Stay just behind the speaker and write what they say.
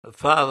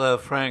Father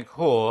Frank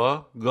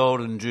Hoare,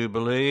 Golden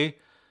Jubilee.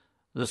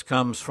 This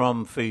comes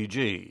from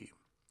Fiji.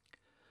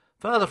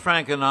 Father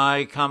Frank and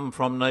I come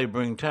from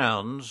neighbouring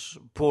towns,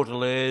 Port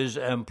Portalaise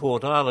and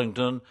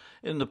Portarlington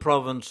in the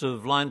province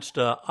of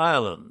Leinster,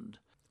 Ireland.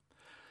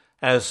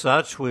 As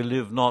such, we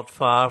live not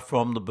far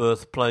from the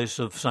birthplace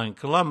of St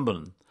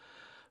Columban.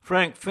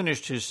 Frank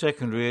finished his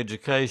secondary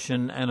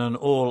education at an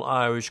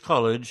all-Irish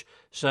college,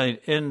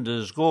 St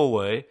Enda's,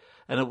 Galway,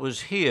 and it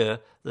was here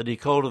that he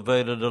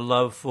cultivated a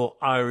love for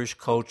Irish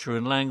culture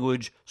and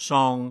language,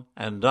 song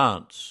and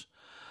dance.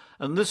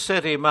 And this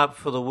set him up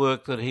for the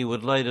work that he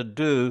would later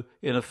do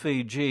in a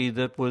Fiji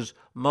that was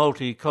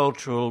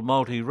multicultural,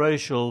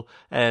 multiracial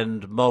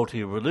and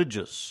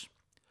multi-religious.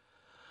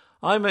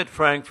 I met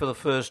Frank for the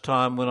first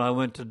time when I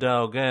went to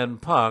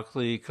Dalgan Park,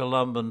 the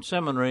Columban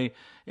Seminary,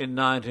 in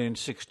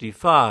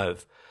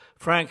 1965.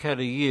 Frank had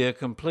a year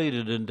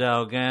completed in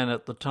Dalgan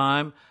at the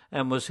time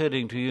and was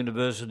heading to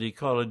University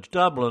College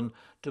Dublin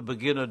to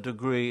begin a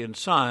degree in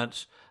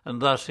science,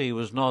 and thus he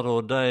was not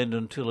ordained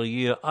until a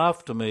year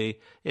after me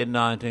in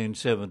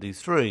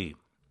 1973.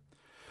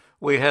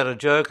 We had a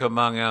joke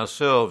among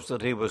ourselves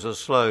that he was a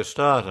slow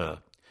starter.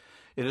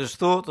 It is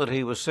thought that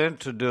he was sent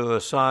to do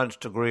a science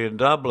degree in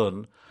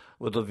Dublin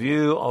with a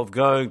view of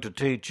going to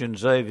teach in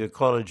Xavier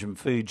College in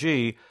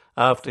Fiji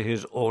after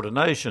his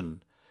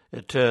ordination.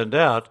 It turned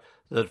out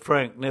that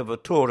Frank never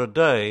taught a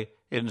day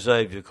in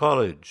Xavier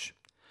College.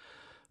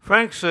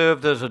 Frank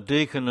served as a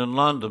deacon in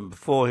London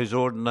before his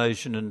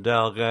ordination in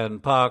Dalgan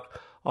Park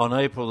on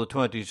April the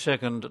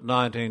 22nd,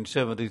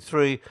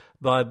 1973,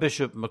 by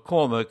Bishop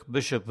McCormick,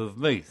 Bishop of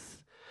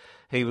Meath.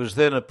 He was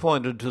then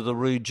appointed to the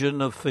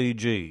region of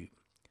Fiji.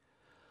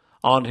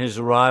 On his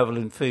arrival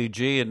in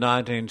Fiji in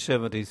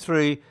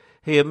 1973,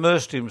 he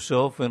immersed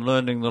himself in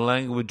learning the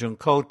language and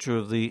culture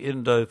of the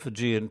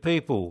Indo-Fijian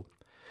people.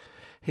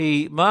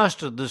 He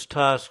mastered this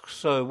task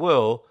so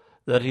well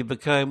that he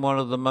became one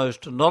of the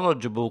most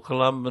knowledgeable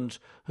Columbans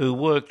who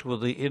worked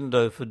with the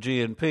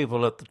Indo-Fijian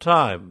people at the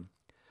time.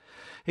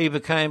 He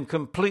became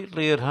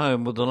completely at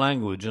home with the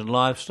language and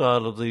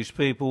lifestyle of these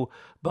people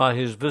by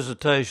his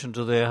visitation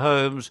to their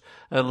homes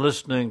and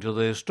listening to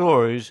their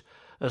stories,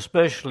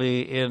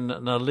 especially in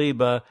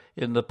Naliba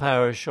in the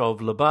parish of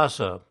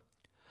Labasa.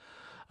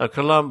 A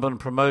Columban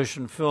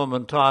promotion film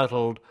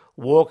entitled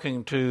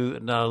Walking to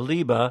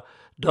Naliba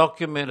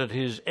documented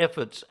his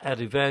efforts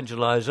at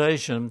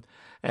evangelization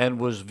and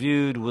was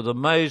viewed with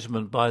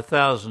amazement by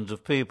thousands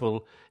of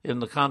people in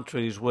the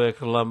countries where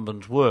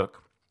Columbans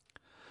work.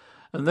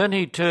 And then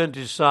he turned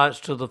his sights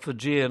to the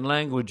Fijian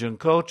language and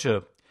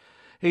culture.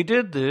 He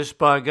did this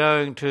by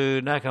going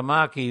to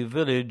Nakamaki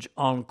village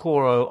on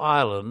Koro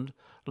Island,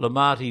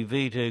 Lamati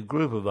Vita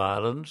group of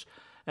islands,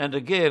 and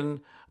again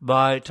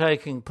by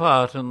taking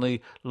part in the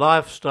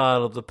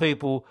lifestyle of the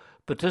people,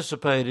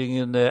 participating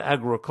in their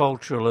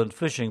agricultural and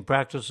fishing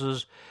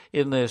practices,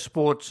 in their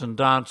sports and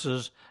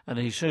dances, and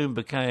he soon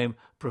became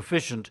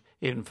proficient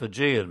in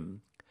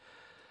Fijian.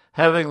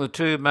 Having the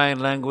two main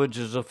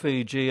languages of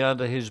Fiji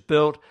under his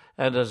belt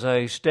and as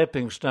a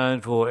stepping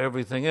stone for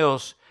everything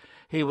else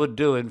he would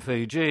do in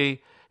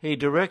Fiji, he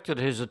directed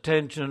his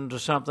attention to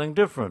something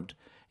different,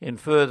 in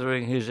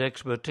furthering his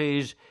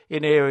expertise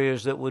in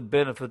areas that would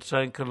benefit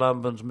St.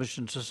 Columban's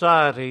Mission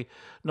Society,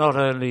 not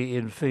only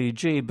in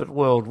Fiji but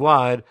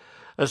worldwide,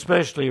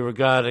 especially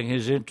regarding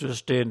his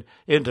interest in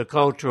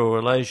intercultural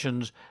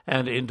relations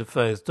and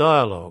interfaith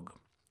dialogue.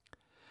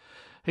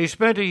 He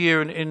spent a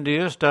year in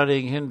India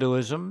studying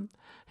Hinduism.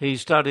 He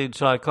studied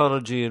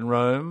psychology in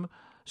Rome,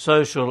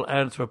 social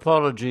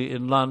anthropology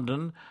in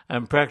London,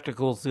 and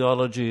practical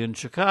theology in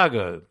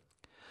Chicago.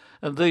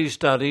 And these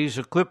studies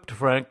equipped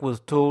Frank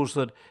with tools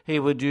that he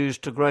would use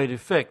to great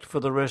effect for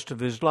the rest of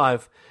his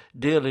life,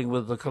 dealing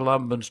with the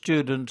Columban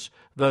students,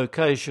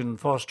 vocation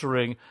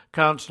fostering,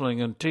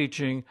 counselling and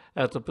teaching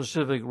at the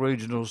Pacific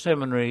Regional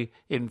Seminary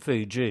in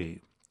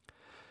Fiji.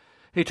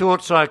 He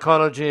taught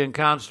psychology and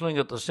counselling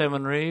at the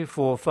seminary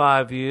for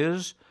 5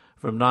 years,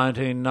 from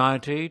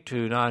 1990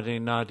 to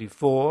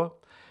 1994.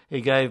 He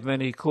gave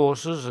many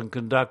courses and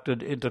conducted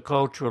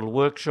intercultural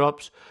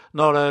workshops,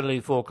 not only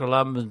for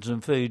Columbans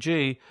in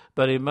Fiji,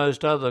 but in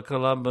most other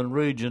Columban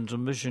regions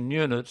and mission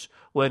units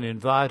when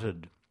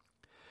invited.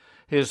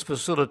 His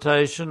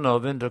facilitation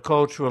of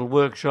intercultural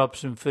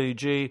workshops in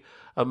Fiji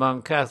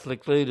among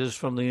Catholic leaders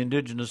from the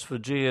indigenous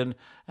Fijian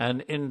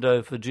and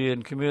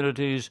Indo-Fijian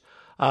communities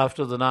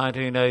after the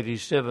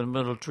 1987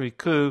 military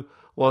coup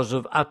was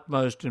of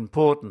utmost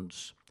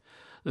importance.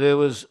 There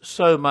was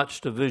so much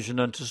division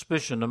and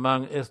suspicion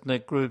among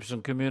ethnic groups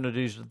and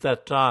communities at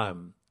that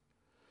time.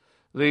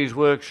 These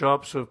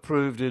workshops have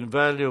proved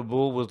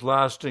invaluable with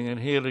lasting and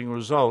healing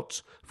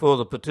results for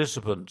the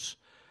participants.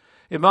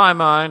 In my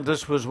mind,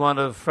 this was one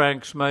of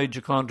Frank's major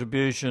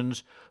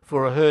contributions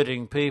for a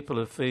hurting people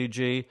of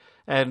Fiji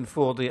and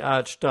for the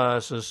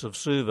Archdiocese of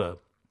Suva.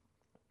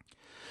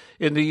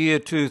 In the year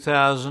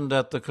 2000,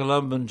 at the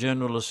Columban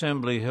General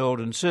Assembly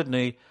held in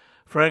Sydney,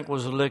 Frank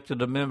was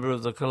elected a member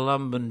of the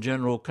Columban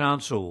General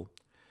Council.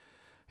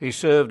 He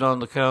served on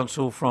the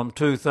council from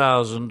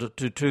 2000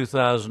 to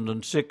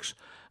 2006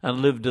 and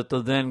lived at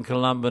the then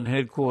Columban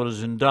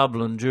headquarters in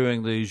Dublin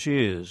during these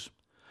years.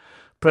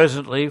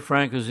 Presently,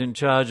 Frank is in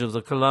charge of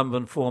the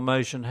Columban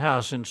Formation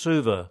House in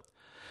Suva.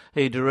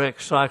 He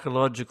directs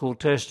psychological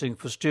testing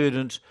for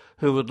students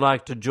who would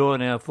like to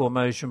join our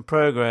formation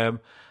program,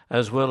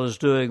 as well as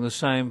doing the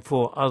same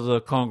for other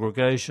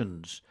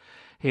congregations.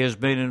 He has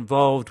been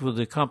involved with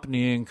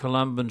accompanying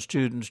Columban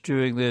students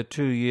during their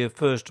 2-year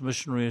first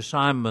missionary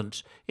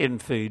assignments in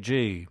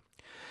Fiji.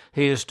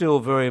 He is still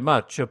very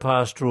much a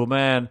pastoral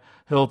man,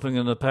 helping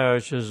in the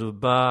parishes of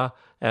Bar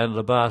and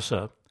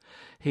Labasa.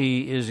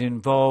 He is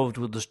involved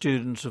with the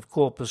students of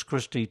Corpus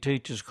Christi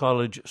Teachers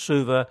College,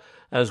 Suva,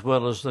 as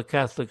well as the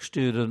Catholic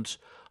students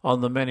on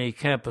the many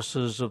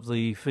campuses of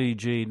the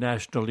Fiji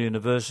National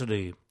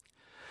University.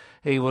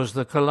 He was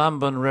the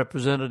Columban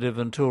representative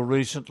until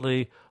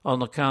recently on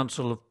the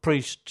Council of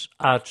Priests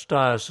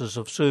Archdiocese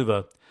of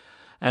Suva,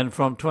 and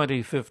from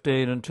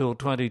 2015 until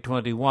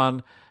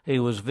 2021 he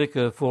was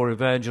Vicar for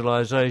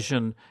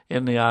Evangelization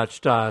in the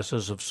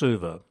Archdiocese of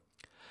Suva.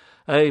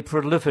 A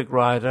prolific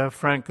writer,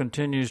 Frank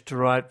continues to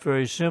write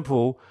very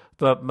simple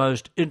but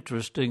most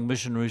interesting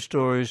missionary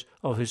stories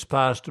of his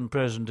past and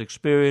present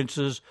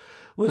experiences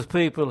with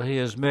people he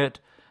has met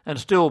and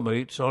still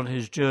meets on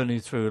his journey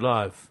through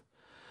life.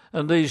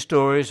 And these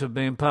stories have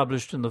been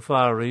published in the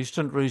Far East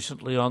and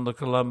recently on the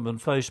Columban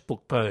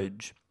Facebook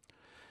page.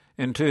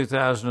 In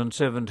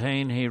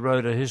 2017, he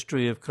wrote a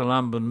history of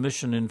Columban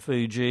mission in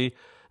Fiji,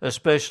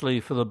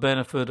 especially for the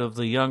benefit of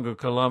the younger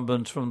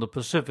Columbans from the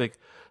Pacific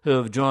who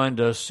have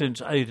joined us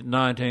since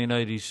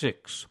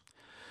 1986.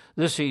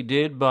 This he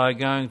did by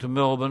going to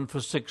Melbourne for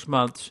 6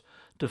 months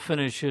to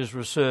finish his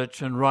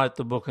research and write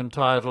the book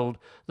entitled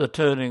The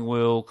Turning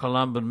Wheel,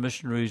 Columban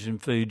Missionaries in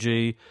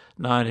Fiji,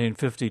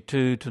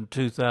 1952 to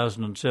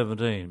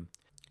 2017.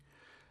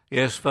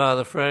 Yes,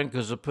 Father Frank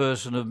is a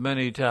person of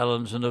many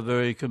talents and a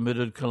very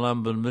committed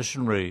Columban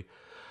missionary,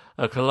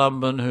 a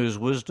Columban whose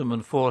wisdom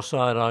and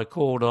foresight I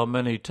called on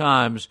many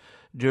times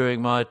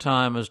during my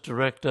time as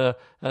director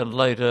and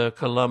later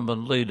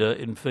Columban leader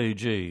in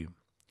Fiji.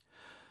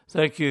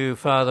 Thank you,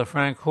 Father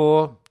Frank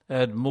Hoare,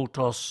 ad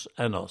multos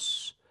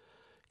annos.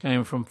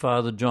 Came from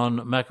Father John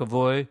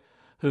McAvoy,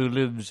 who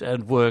lives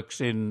and works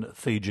in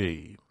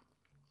Fiji.